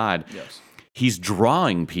Spirit of God. Yes. He's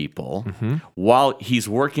drawing people while he's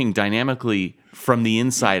working dynamically from the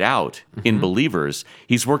inside out in believers.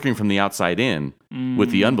 He's working from the outside in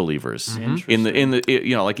with the unbelievers in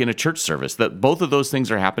the like in a church service. That both of those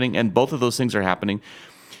things are happening, and both of those things are happening.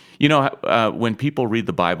 When people read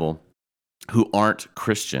the Bible who aren't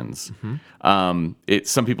Christians,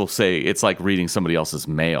 some people say it's like reading somebody else's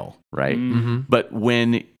mail, right? But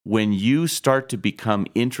when you start to become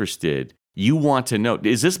interested, you want to know,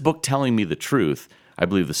 is this book telling me the truth? I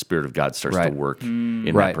believe the Spirit of God starts to work in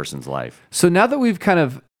that person's life. So now that we've kind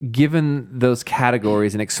of given those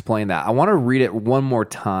categories and explained that, I want to read it one more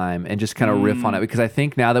time and just kind of riff on it, because I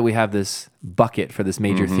think now that we have this bucket for this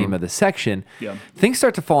major theme of this section, things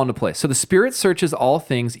start to fall into place. So the Spirit searches all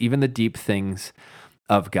things, even the deep things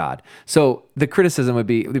of God. So the criticism would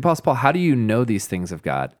be, the Apostle Paul, how do you know these things of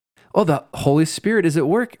God? Oh, the Holy Spirit is at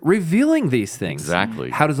work revealing these things. Exactly.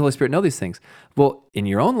 How does the Holy Spirit know these things? Well, in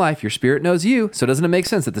your own life, your Spirit knows you, so doesn't it make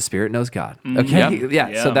sense that the Spirit knows God?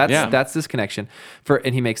 Okay, so that's this connection.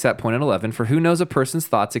 And he makes that point in 11, for who knows a person's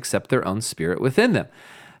thoughts except their own spirit within them?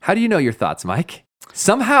 How do you know your thoughts, Mike?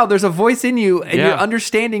 Somehow there's a voice in you, and you're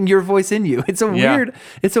understanding your voice in you. It's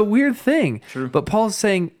a weird thing. True. But Paul's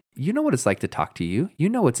saying, you know what it's like to talk to you. You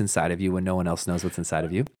know what's inside of you when no one else knows what's inside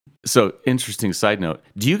of you. So, interesting side note.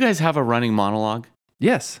 Do you guys have a running monologue?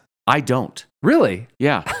 Yes. I don't. Really?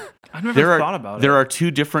 Yeah. I've never thought about it. There are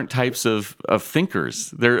two different types of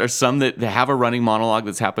thinkers. There are some that have a running monologue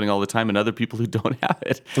that's happening all the time, and other people who don't have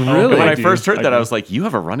it. Really? And when I do. first heard I that, do. I was like, you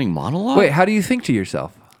have a running monologue? Wait, how do you think to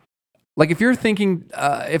yourself? Like if you're thinking,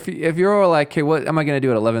 if you're like, okay, what am I going to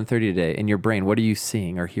do at 11:30 today? In your brain, what are you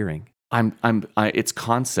seeing or hearing? It's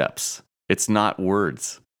concepts. It's not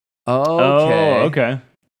words. Okay. Oh, okay.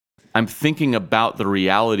 I'm thinking about the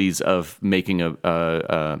realities of making an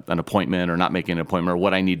appointment or not making an appointment, or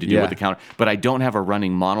what I need to do with the counter. But I don't have a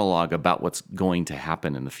running monologue about what's going to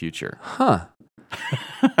happen in the future. Huh.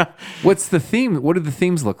 What's the theme? What do the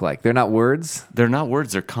themes look like? They're not words? They're not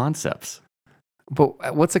words. They're concepts.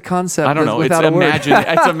 But what's a concept? I don't know. It's without a word?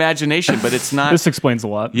 it's imagination, but it's not. This explains a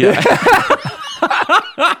lot. Yeah.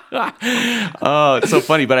 Oh, it's so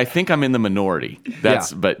funny, but I think I'm in the minority.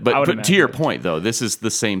 But to your point though, this is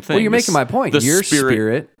the same thing. Well, you're making my point. Your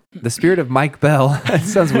spirit, the spirit of Mike Bell, it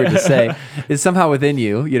sounds weird to say, is somehow within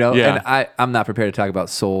you, Yeah. and I'm not prepared to talk about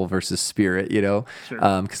soul versus spirit, Sure.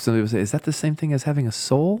 because some people say, is that the same thing as having a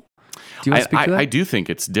soul? Do you want to speak to that? I do think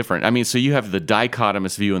it's different. I mean, so you have the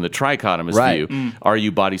dichotomous view and the trichotomous view. Are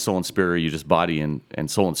you body, soul, and spirit, or are you just body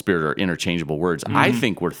and soul and spirit are interchangeable words? I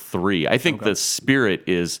think we're three. I think the spirit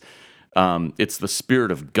is, it's the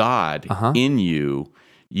Spirit of God in you.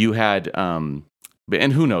 You had, and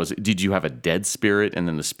who knows, did you have a dead spirit and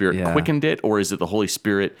then the Spirit quickened it? Or is it the Holy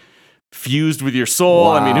Spirit fused with your soul?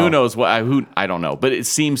 Wow. I mean, who knows? I don't know. But it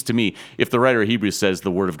seems to me, if the writer of Hebrews says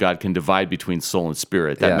the Word of God can divide between soul and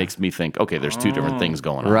spirit, that makes me think, okay, there's two different things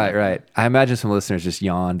going on. Right. I imagine some listeners just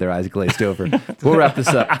yawned, their eyes glazed over. We'll wrap this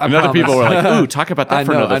up. And other people were like, ooh, talk about that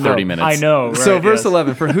for another 30 minutes. I know. Right, So verse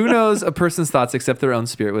 11, for who knows a person's thoughts except their own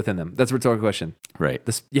spirit within them? That's a rhetorical question. Right.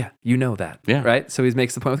 You know that. Yeah. Right? So he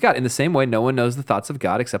makes the point with God. In the same way, no one knows the thoughts of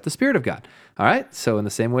God except the Spirit of God. All right? So in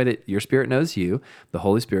the same way that your spirit knows you, the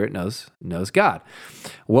Holy Spirit knows God.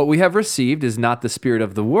 What we have received is not the spirit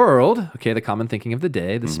of the world, okay, the common thinking of the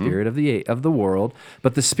day, the spirit of the world,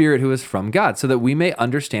 but the Spirit who is from God, so that we may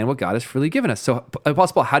understand what God has freely given us. So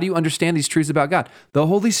Apostle Paul, how do you understand these truths about God? The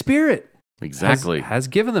Holy Spirit. Exactly. Has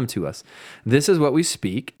given them to us. This is what we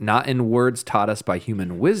speak, not in words taught us by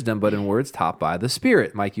human wisdom, but in words taught by the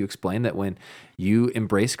Spirit. Mike, you explained that when you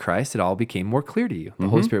embraced Christ, it all became more clear to you. The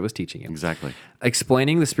Holy Spirit was teaching you. Exactly.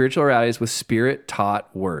 Explaining the spiritual realities with Spirit-taught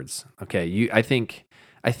words. Okay, I think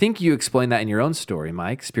you explained that in your own story,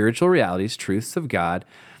 Mike. Spiritual realities, truths of God,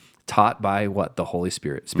 taught by what? The Holy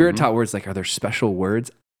Spirit. Spirit-taught words, like, are there special words?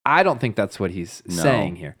 I don't think that's what he's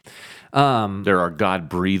saying here. There are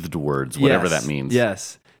God-breathed words, whatever that means.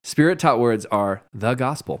 Yes. Spirit-taught words are the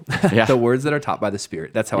gospel, Yeah. the words that are taught by the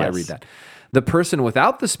Spirit. That's how I Yes. read that. The person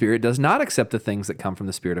without the Spirit does not accept the things that come from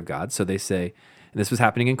the Spirit of God. So they say, and this was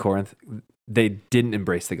happening in Corinth, they didn't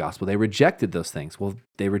embrace the gospel. They rejected those things. Well,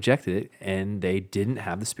 they rejected it, and they didn't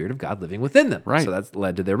have the Spirit of God living within them. Right. So that's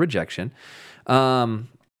led to their rejection.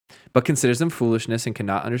 But considers them foolishness and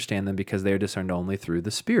cannot understand them because they are discerned only through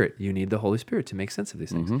the Spirit. You need the Holy Spirit to make sense of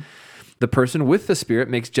these things. The person with the Spirit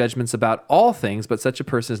makes judgments about all things, but such a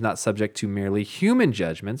person is not subject to merely human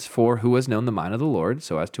judgments, for who has known the mind of the Lord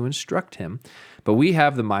so as to instruct him? But we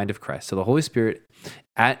have the mind of Christ. So the Holy Spirit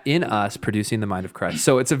in us producing the mind of Christ.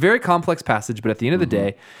 So it's a very complex passage, but at the end of the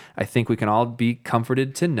day, I think we can all be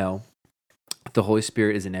comforted to know the Holy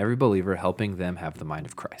Spirit is in every believer, helping them have the mind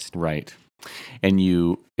of Christ. Right. And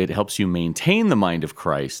it helps you maintain the mind of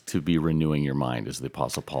Christ to be renewing your mind, as the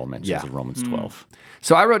Apostle Paul mentions in Romans 12.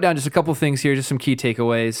 So I wrote down just a couple things here, just some key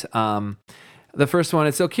takeaways. The first one,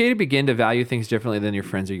 it's okay to begin to value things differently than your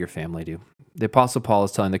friends or your family do. The Apostle Paul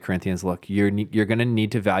is telling the Corinthians, look, you're going to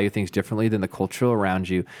need to value things differently than the culture around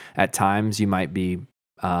you. At times, you might be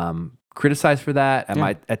criticized for that.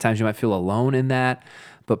 At times, you might feel alone in that.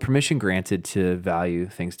 But permission granted to value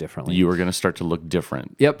things differently. You are going to start to look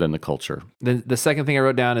different than the culture. The second thing I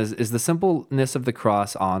wrote down is the simpleness of the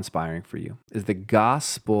cross awe-inspiring for you? Is the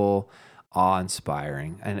gospel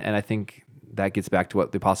awe-inspiring? And I think that gets back to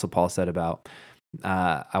what the Apostle Paul said about,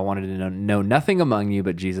 I wanted to know nothing among you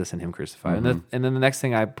but Jesus and him crucified. And then the next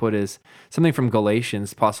thing I put is something from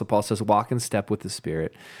Galatians. Apostle Paul says, walk in step with the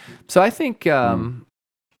Spirit. So I think...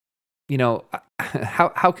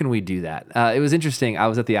 how can we do that? It was interesting. I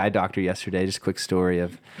was at the eye doctor yesterday. Just a quick story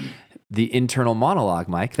of the internal monologue,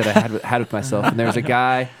 Mike, that I had with myself. And there's a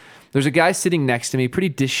guy sitting next to me, pretty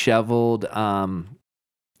disheveled. Not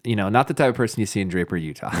the type of person you see in Draper,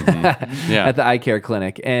 Utah, at the eye care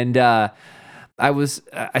clinic. And I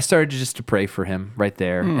started just to pray for him right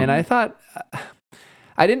there. And I thought,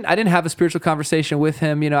 I didn't have a spiritual conversation with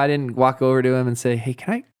him. I didn't walk over to him and say, hey,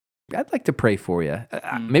 I'd like to pray for you.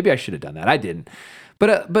 Maybe I should have done that. I didn't. But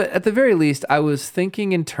at the very least, I was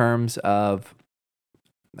thinking in terms of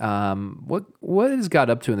what is God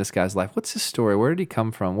up to in this guy's life? What's his story? Where did he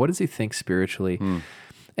come from? What does he think spiritually?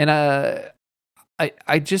 And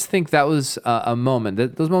I just think that was a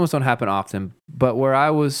moment. Those moments don't happen often, but where I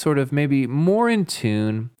was sort of maybe more in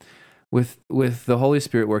tune with the Holy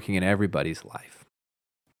Spirit working in everybody's life.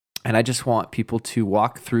 And I just want people to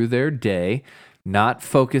walk through their day not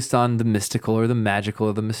focused on the mystical or the magical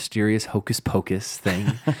or the mysterious hocus pocus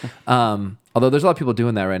thing. Although there's a lot of people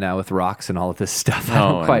doing that right now with rocks and all of this stuff. I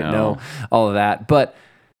don't quite know all of that. But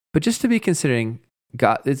just to be considering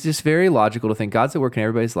God, it's just very logical to think God's at work in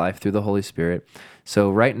everybody's life through the Holy Spirit. So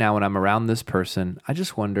right now when I'm around this person, I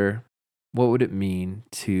just wonder, what would it mean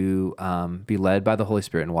to be led by the Holy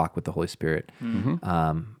Spirit and walk with the Holy Spirit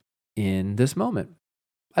in this moment?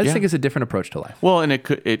 I just think it's a different approach to life. Well, and it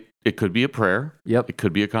could be a prayer. Yep. It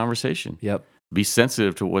could be a conversation. Yep. Be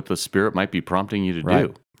sensitive to what the Spirit might be prompting you to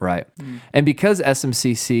do. Right. And because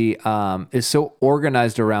SMCC is so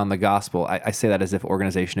organized around the gospel, I say that as if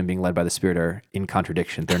organization and being led by the Spirit are in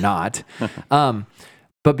contradiction. They're not.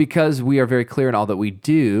 But because we are very clear in all that we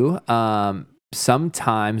do,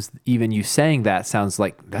 sometimes even you saying that sounds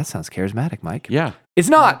charismatic, Mike. Yeah. It's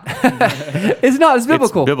not. It's not. It's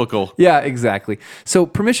biblical. It's biblical. Yeah, exactly. So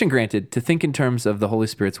permission granted to think in terms of the Holy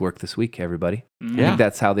Spirit's work this week, everybody. I think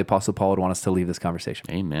that's how the Apostle Paul would want us to leave this conversation.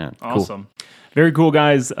 Amen. Awesome. Cool. Very cool,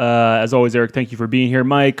 guys. As always, Eric, thank you for being here.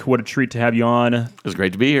 Mike, what a treat to have you on. It was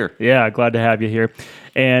great to be here. Yeah, glad to have you here.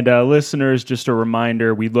 And listeners, just a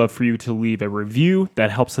reminder, we'd love for you to leave a review. That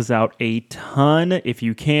helps us out a ton. If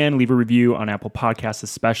you can, leave a review on Apple Podcasts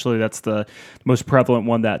especially. That's the most prevalent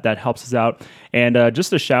one that helps us out. And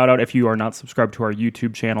just a shout out, if you are not subscribed to our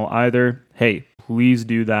YouTube channel either, hey, please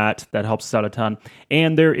do that. That helps us out a ton.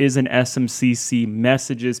 And there is an SMCC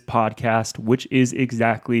Messages podcast, which is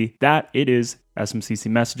exactly that. It is SMCC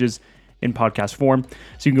Messages in podcast form.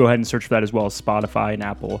 So you can go ahead and search for that as well as Spotify and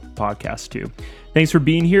Apple Podcasts too. Thanks for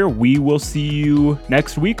being here. We will see you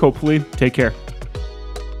next week, hopefully. Take care.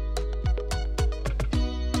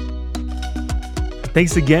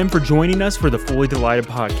 Thanks again for joining us for the Fully Delighted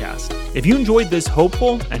podcast. If you enjoyed this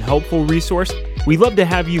hopeful and helpful resource, we'd love to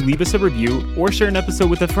have you leave us a review or share an episode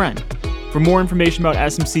with a friend. For more information about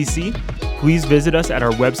SMCC, please visit us at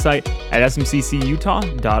our website at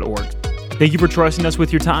smccutah.org. Thank you for trusting us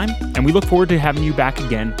with your time, and we look forward to having you back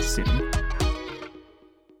again soon.